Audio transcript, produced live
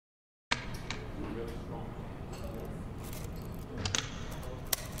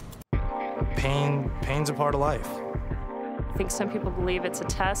pain's a part of life. I think some people believe it's a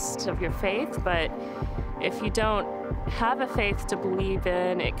test of your faith, but if you don't have a faith to believe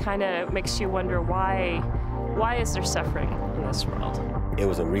in, it kind of makes you wonder why is there suffering in this world? It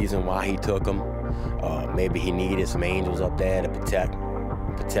was a reason why he took him. Maybe he needed some angels up there to protect,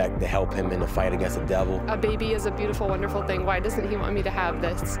 to help him in the fight against the devil. A baby is a beautiful, wonderful thing. Why doesn't he want me to have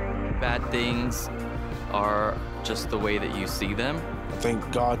this? Bad things are just the way that you see them. I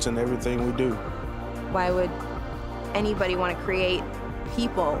think God's in everything we do. Why would anybody want to create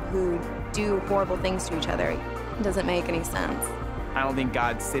people who do horrible things to each other? It doesn't make any sense. I don't think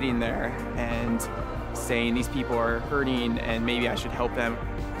God's sitting there and saying these people are hurting and maybe I should help them.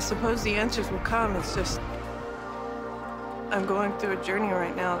 I suppose the answers will come. It's just I'm going through a journey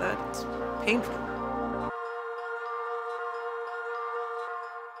right now that's painful.